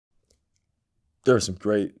there are some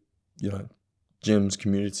great, you know, gyms,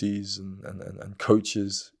 communities, and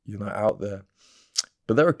coaches, you know, out there.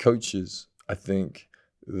 But there are coaches, I think,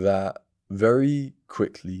 that very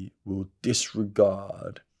quickly will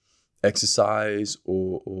disregard exercise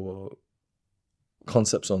or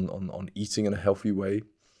concepts on eating in a healthy way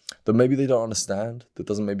that maybe they don't understand, that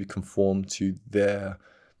doesn't maybe conform to their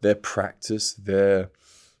practice, their,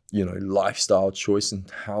 you know, lifestyle choice and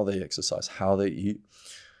how they exercise, how they eat.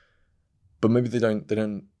 But maybe they don't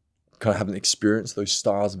kind of haven't experienced those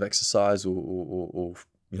styles of exercise or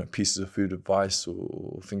you know, pieces of food advice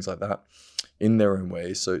or things like that in their own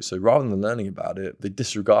way. So rather than learning about it, they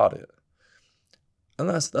disregard it. And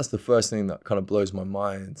that's the first thing that kind of blows my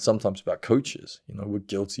mind sometimes about coaches. You know, we're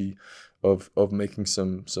guilty of making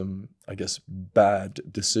some I guess bad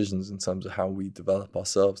decisions in terms of how we develop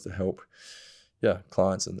ourselves to help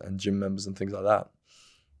clients and gym members and things like that.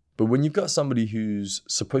 But when you've got somebody who's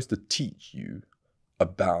supposed to teach you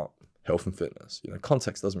about health and fitness, you know,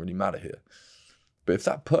 context doesn't really matter here. But if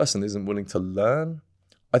that person isn't willing to learn,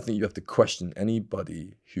 I think you have to question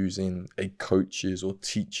anybody who's in a coach's or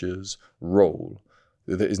teacher's role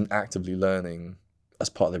that isn't actively learning as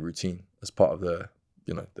part of their routine, as part of their,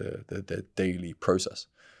 you know, their daily process.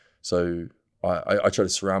 So I try to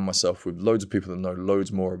surround myself with loads of people that know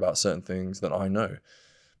loads more about certain things than I know,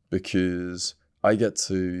 because I get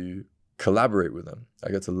to collaborate with them. I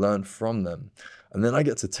get to learn from them. And then I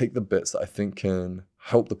get to take the bits that I think can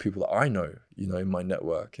help the people that I know, you know, in my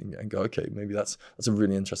network and go, okay, maybe that's a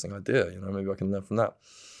really interesting idea. You know, maybe I can learn from that.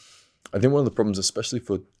 I think one of the problems, especially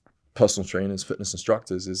for personal trainers, fitness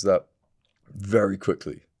instructors, is that very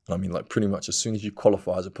quickly, I mean, like pretty much as soon as you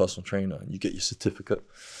qualify as a personal trainer and you get your certificate,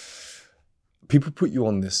 people put you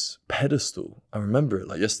on this pedestal. I remember it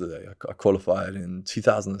like yesterday. I qualified in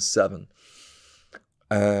 2007.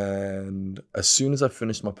 And as soon as I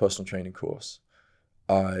finished my personal training course,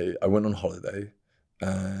 I went on holiday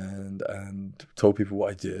and told people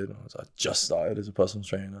what I did. I just started as a personal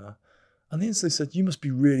trainer. And they instantly said, "You must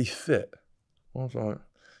be really fit." I was like,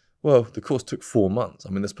 well, the course took 4 months. I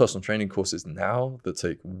mean, there's personal training courses now that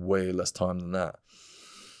take way less time than that.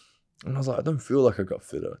 And I was like, I don't feel like I got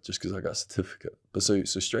fitter just because I got a certificate. But so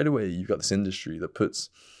straight away, you've got this industry that puts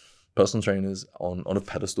personal trainers on a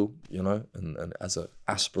pedestal, you know, and as an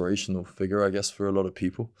aspirational figure, I guess, for a lot of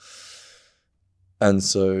people. And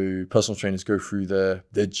so personal trainers go through their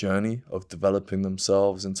journey of developing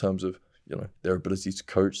themselves in terms of, you know, their ability to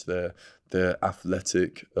coach, their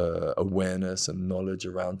athletic awareness and knowledge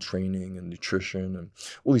around training and nutrition and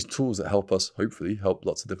all these tools that help us, hopefully, help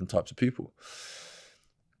lots of different types of people.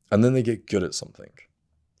 And then they get good at something.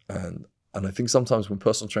 And I think sometimes when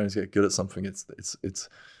personal trainers get good at something, it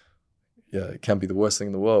can be the worst thing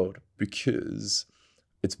in the world, because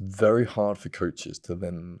it's very hard for coaches to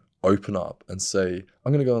then open up and say,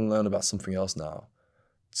 I'm going to go and learn about something else now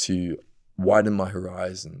to widen my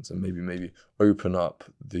horizons and maybe open up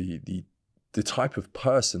the type of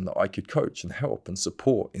person that I could coach and help and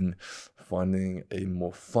support in finding a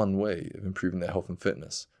more fun way of improving their health and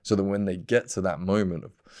fitness. So that when they get to that moment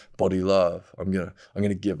of body love, I'm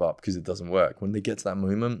gonna give up because it doesn't work. When they get to that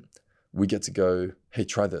moment, we get to go, hey,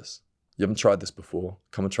 try this. You haven't tried this before.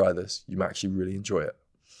 Come and try this. You might actually really enjoy it.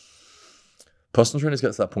 Personal trainers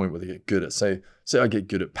get to that point where they get good at, say I get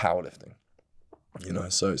good at powerlifting. You know,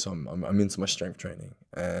 so I'm into my strength training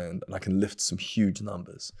and I can lift some huge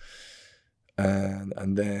numbers.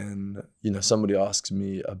 And then, you know, somebody asks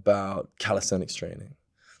me about calisthenics training.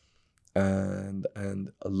 And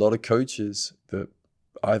a lot of coaches that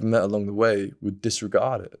I've met along the way would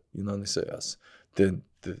disregard it. You know, and they say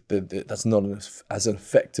that's not as an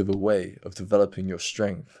effective a way of developing your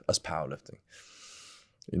strength as powerlifting.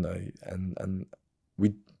 You know, and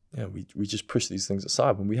we just push these things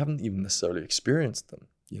aside when we haven't even necessarily experienced them,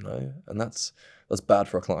 you know, and that's bad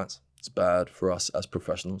for our clients. It's bad for us as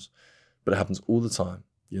professionals, but it happens all the time.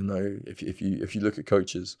 You know, if you look at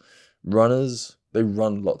coaches, runners, they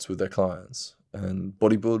run lots with their clients, and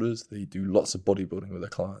bodybuilders, they do lots of bodybuilding with their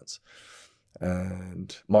clients,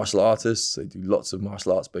 and martial artists, they do lots of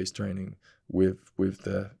martial arts based training with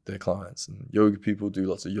their clients, and yoga people do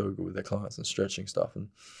lots of yoga with their clients and stretching stuff. And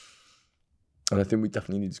I think we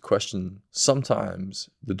definitely need to question sometimes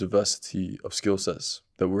the diversity of skill sets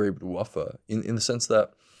that we're able to offer in the sense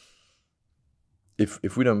that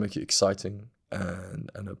if we don't make it exciting and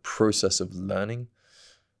a process of learning,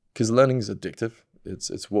 because learning is addictive,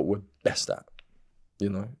 it's what we're best at, you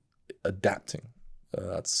know, adapting.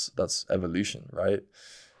 That's evolution, right?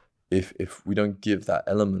 If we don't give that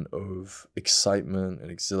element of excitement and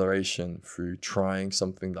exhilaration through trying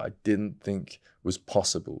something that I didn't think was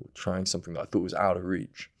possible, trying something that I thought was out of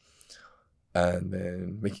reach, and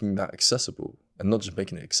then making that accessible, and not just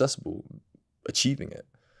making it accessible, achieving it.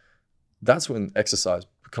 That's when exercise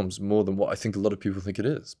becomes more than what I think a lot of people think it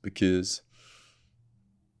is, because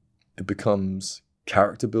it becomes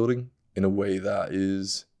character building in a way that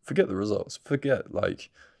is, forget the results, forget like,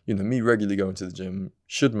 me regularly going to the gym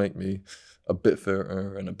should make me a bit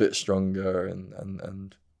fitter and a bit stronger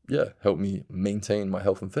and yeah, help me maintain my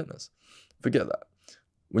health and fitness. Forget that.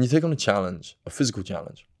 When you take on a challenge, a physical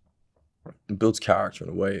challenge, it builds character in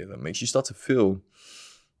a way that makes you start to feel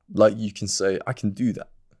like you can say, I can do that,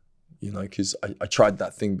 because I tried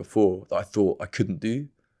that thing before that I thought I couldn't do,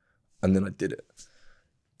 and then I did it.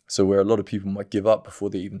 So where a lot of people might give up before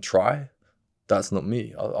they even try, that's not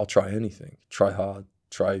me. I'll try anything. Try hard,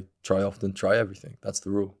 try often, try everything. That's the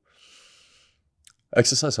rule.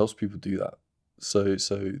 Exercise helps people do that. So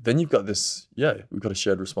then you've got this, we've got a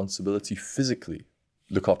shared responsibility physically,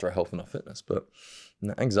 look after our health and our fitness. But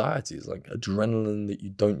anxiety is like adrenaline that you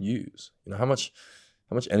don't use. How much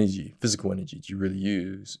energy, physical energy, do you really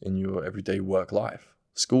use in your everyday work life,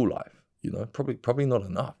 school life? Probably not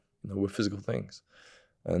enough. We're physical things.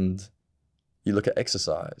 And you look at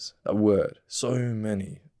exercise, that word, so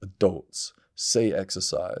many adults say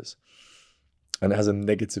exercise, and it has a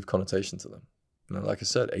negative connotation to them. Like I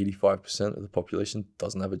said, 85% of the population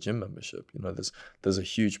doesn't have a gym membership. There's a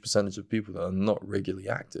huge percentage of people that are not regularly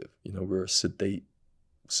active. We're a sedate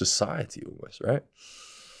society almost, right?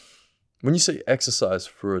 When you say exercise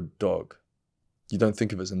for a dog, you don't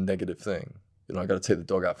think of it as a negative thing. I got to take the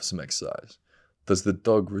dog out for some exercise. Does the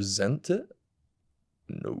dog resent it?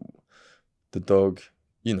 No. The dog,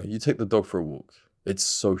 you take the dog for a walk. It's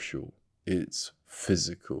social. It's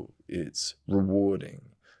physical. It's rewarding.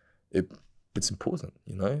 It's important,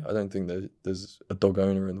 I don't think that there's a dog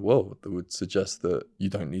owner in the world that would suggest that you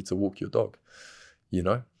don't need to walk your dog,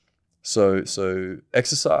 So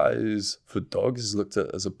exercise for dogs is looked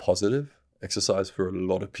at as a positive. Exercise for a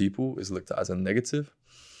lot of people is looked at as a negative.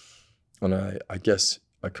 And I guess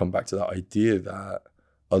I come back to that idea that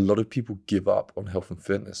a lot of people give up on health and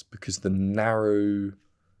fitness because the narrow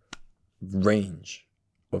range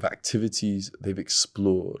of activities they've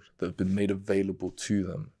explored that have been made available to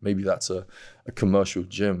them. Maybe that's a commercial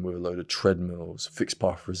gym with a load of treadmills, fixed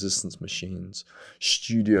path resistance machines,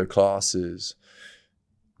 studio classes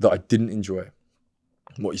that I didn't enjoy.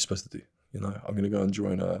 What are you supposed to do? I'm going to go and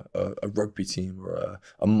join a rugby team or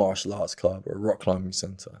a martial arts club or a rock climbing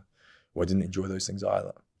center. Well, I didn't enjoy those things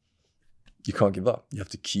either. You can't give up. You have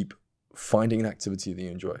to keep finding an activity that you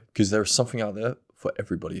enjoy, because there is something out there for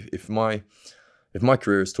everybody. If my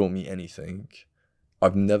career has taught me anything,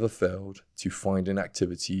 I've never failed to find an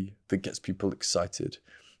activity that gets people excited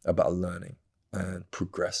about learning and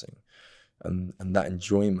progressing, and that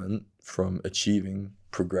enjoyment from achieving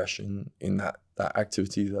progression in that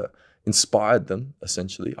activity that inspired them,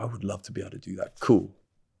 essentially. I would love to be able to do that. Cool.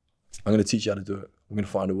 I'm going to teach you how to do it. I'm going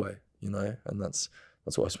to find a way, and that's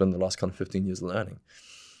what I spent the last kind of 15 years learning.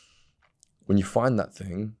 When you find that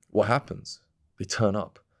thing, what happens? They turn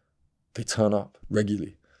up. They turn up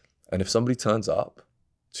regularly. And if somebody turns up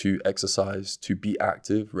to exercise, to be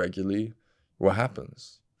active regularly, what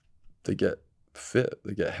happens? They get fit,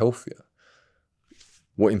 they get healthier.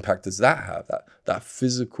 What impact does that have? That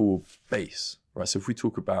physical base, right? So if we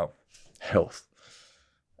talk about health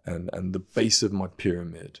and the base of my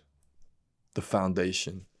pyramid, the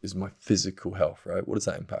foundation is my physical health, right? What does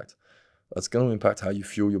that impact? That's going to impact how you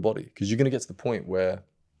fuel your body, because you're going to get to the point where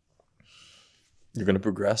you're going to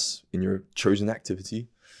progress in your chosen activity.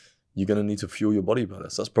 You're going to need to fuel your body better.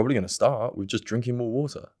 So that's probably going to start with just drinking more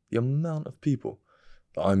water. The amount of people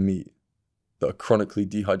that I meet that are chronically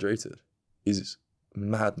dehydrated is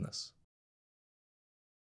madness.